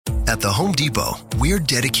At the Home Depot, we're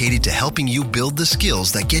dedicated to helping you build the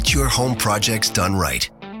skills that get your home projects done right.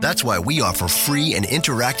 That's why we offer free and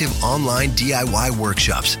interactive online DIY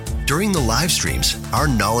workshops. During the live streams, our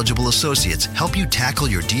knowledgeable associates help you tackle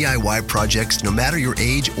your DIY projects no matter your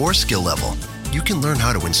age or skill level. You can learn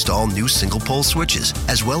how to install new single-pole switches,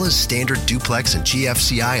 as well as standard duplex and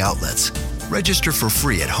GFCI outlets. Register for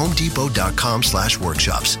free at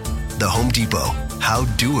homedepot.com/workshops. The Home Depot, how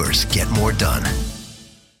doers get more done.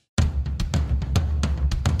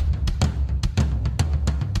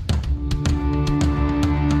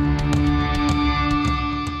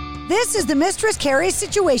 This is the Mistress Carrie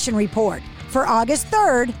Situation Report for August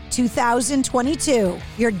 3rd, 2022.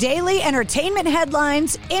 Your daily entertainment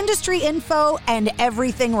headlines, industry info, and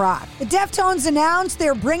everything rock. The Deftones announced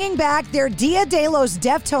they're bringing back their Dia de los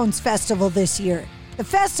Deftones Festival this year. The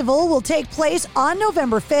festival will take place on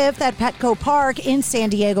November 5th at Petco Park in San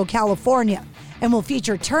Diego, California, and will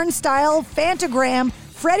feature Turnstile, Phantogram,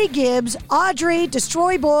 Freddie Gibbs, Audrey,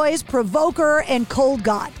 Destroy Boys, Provoker, and Cold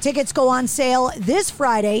God. Tickets go on sale this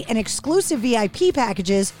Friday, and exclusive VIP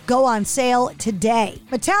packages go on sale today.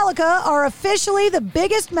 Metallica are officially the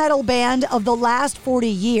biggest metal band of the last 40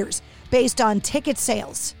 years, based on ticket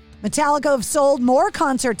sales. Metallica have sold more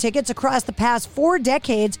concert tickets across the past 4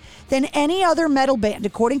 decades than any other metal band,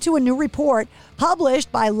 according to a new report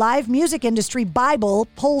published by live music industry Bible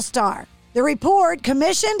Polestar. The report,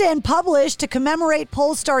 commissioned and published to commemorate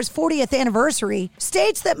Polestar's 40th anniversary,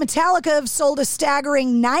 states that Metallica have sold a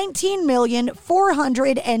staggering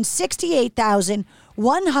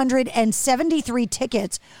 19,468,173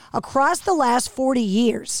 tickets across the last 40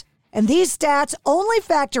 years. And these stats only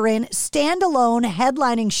factor in standalone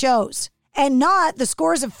headlining shows, and not the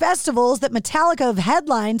scores of festivals that Metallica have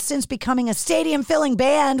headlined since becoming a stadium-filling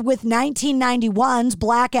band with 1991's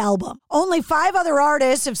Black Album. Only 5 other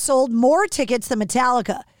artists have sold more tickets than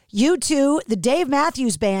Metallica: U2, the Dave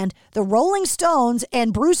Matthews Band, the Rolling Stones,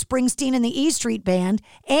 and Bruce Springsteen and the E Street Band,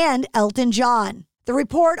 and Elton John. The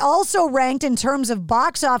report also ranked in terms of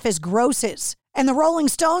box office grosses, and the Rolling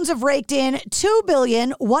Stones have raked in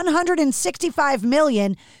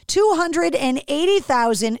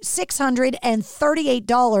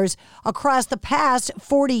 $2,165,280,638 across the past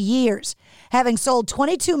 40 years, having sold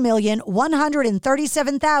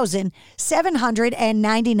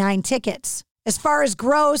 22,137,799 tickets. As far as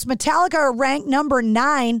gross, Metallica are ranked number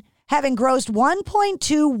 9, having grossed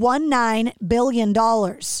 $1.219 billion.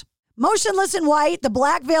 Motionless in White, the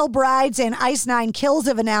Black Veil Brides, and Ice Nine Kills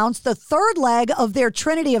have announced the 3rd leg of their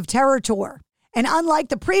Trinity of Terror tour. And unlike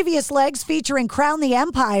the previous legs featuring Crown the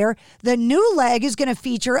Empire, the new leg is going to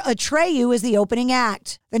feature Atreyu as the opening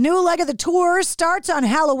act. The new leg of the tour starts on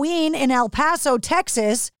Halloween in El Paso,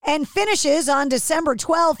 Texas, and finishes on December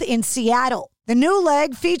 12th in Seattle. The new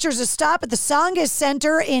leg features a stop at the Tsongas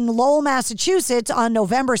Center in Lowell, Massachusetts on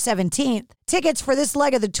November 17th. Tickets for this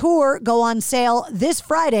leg of the tour go on sale this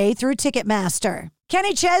Friday through Ticketmaster.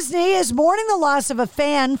 Kenny Chesney is mourning the loss of a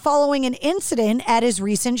fan following an incident at his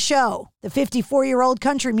recent show. The 54-year-old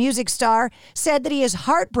country music star said that he is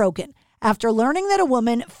heartbroken after learning that a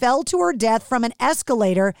woman fell to her death from an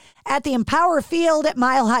escalator at the Empower Field at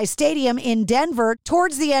Mile High Stadium in Denver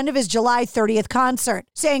towards the end of his July 30th concert,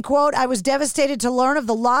 saying, quote, "I was devastated to learn of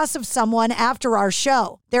the loss of someone after our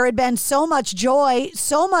show. There had been so much joy,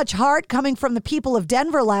 so much heart coming from the people of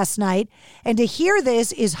Denver last night, and to hear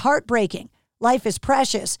this is heartbreaking. Life is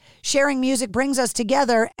precious. Sharing music brings us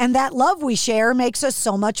together, and that love we share makes us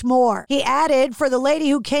so much more." He added, "For the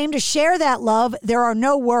lady who came to share that love, there are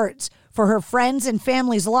no words. For her friends and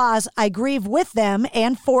family's loss, I grieve with them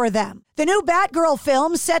and for them." The new Batgirl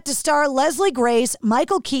film, set to star Leslie Grace,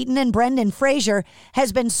 Michael Keaton, and Brendan Fraser,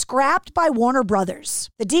 has been scrapped by Warner Brothers.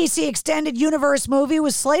 The DC Extended Universe movie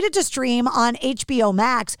was slated to stream on HBO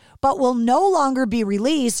Max, but will no longer be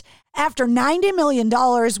released after $90 million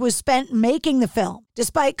was spent making the film.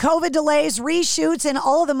 Despite COVID delays, reshoots, and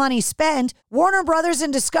all of the money spent, Warner Brothers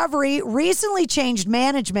and Discovery recently changed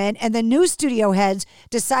management, and the new studio heads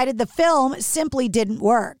decided the film simply didn't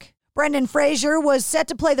work. Brendan Fraser was set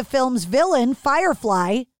to play the film's villain,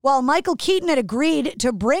 Firefly, while Michael Keaton had agreed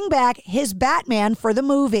to bring back his Batman for the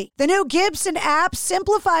movie. The new Gibson app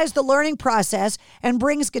simplifies the learning process and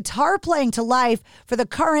brings guitar playing to life for the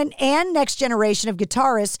current and next generation of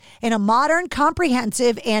guitarists in a modern,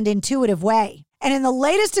 comprehensive, and intuitive way. And in the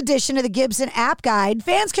latest edition of the Gibson App Guide,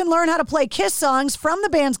 fans can learn how to play Kiss songs from the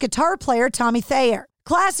band's guitar player, Tommy Thayer.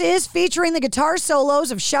 Classes featuring the guitar solos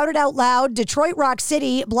of Shout It Out Loud, Detroit Rock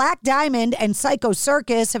City, Black Diamond, and Psycho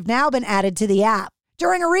Circus have now been added to the app.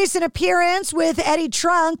 During a recent appearance with Eddie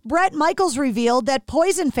Trunk, Bret Michaels revealed that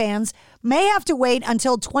Poison fans may have to wait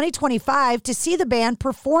until 2025 to see the band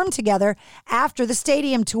perform together after the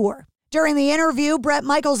stadium tour. During the interview, Bret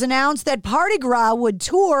Michaels announced that Party Gras would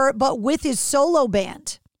tour, but with his solo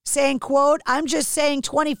band, saying, quote, "I'm just saying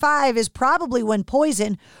 25 is probably when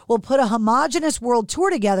Poison will put a homogenous world tour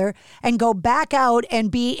together and go back out and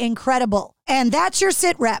be incredible." And that's your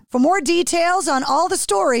Sit Rep. For more details on all the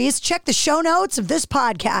stories, check the show notes of this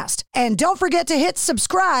podcast. And don't forget to hit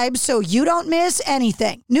subscribe so you don't miss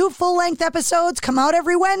anything. New full-length episodes come out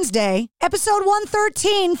every Wednesday. Episode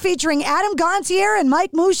 113, featuring Adam Gontier and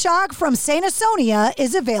Mike Mushak from St. Asonia,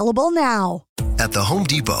 is available now. At the Home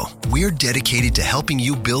Depot, we're dedicated to helping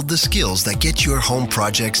you build the skills that get your home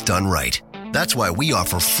projects done right. That's why we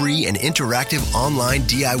offer free and interactive online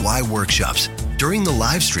DIY workshops. During the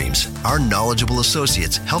live streams, our knowledgeable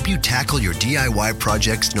associates help you tackle your DIY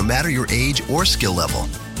projects no matter your age or skill level.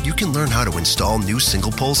 You can learn how to install new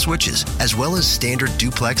single-pole switches, as well as standard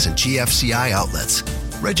duplex and GFCI outlets.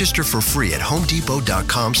 Register for free at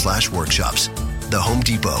homedepot.com/workshops. The Home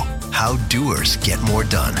Depot, how doers get more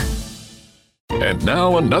done. And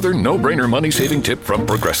now another no-brainer money-saving tip from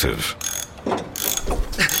Progressive.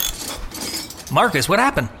 Marcus, what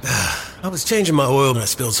happened? I was changing my oil and I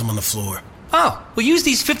spilled some on the floor. Oh, well, use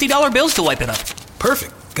these $50 bills to wipe it up.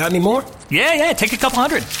 Perfect. Got any more? Yeah, take a couple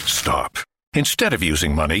hundred. Stop. Instead of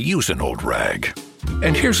using money, use an old rag.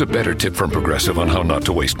 And here's a better tip from Progressive on how not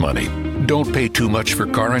to waste money. Don't pay too much for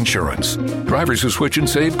car insurance. Drivers who switch and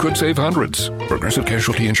save could save hundreds. Progressive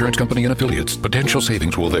Casualty Insurance Company and Affiliates. Potential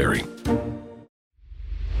savings will vary.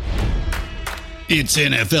 It's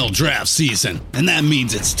NFL draft season, and that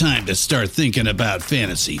means it's time to start thinking about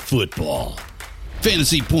fantasy football.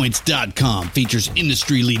 FantasyPoints.com features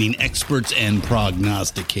industry-leading experts and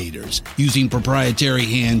prognosticators using proprietary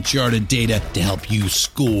hand-charted data to help you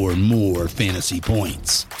score more fantasy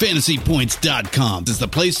points. FantasyPoints.com is the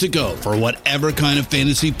place to go for whatever kind of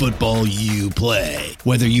fantasy football you play.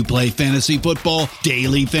 Whether you play fantasy football,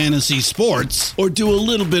 daily fantasy sports, or do a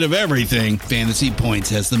little bit of everything, Fantasy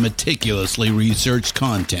Points has the meticulously researched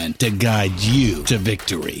content to guide you to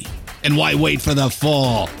victory. And why wait for the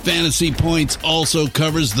fall? Fantasy Points also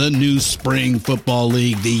covers the new spring football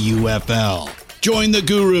league, the UFL. Join the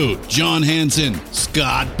guru, John Hansen,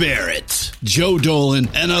 Scott Barrett, Joe Dolan,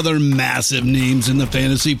 and other massive names in the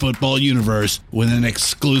fantasy football universe with an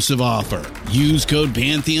exclusive offer. Use code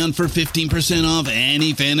Pantheon for 15% off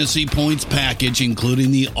any Fantasy Points package, including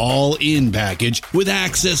the all-in package, with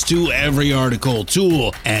access to every article,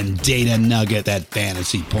 tool, and data nugget that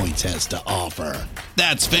Fantasy Points has to offer.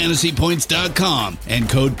 That's FantasyPoints.com and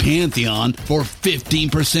code Pantheon for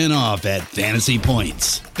 15% off at Fantasy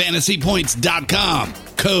Points. FantasyPoints.com,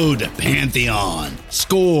 code Pantheon.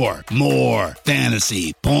 Score more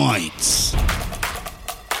fantasy points.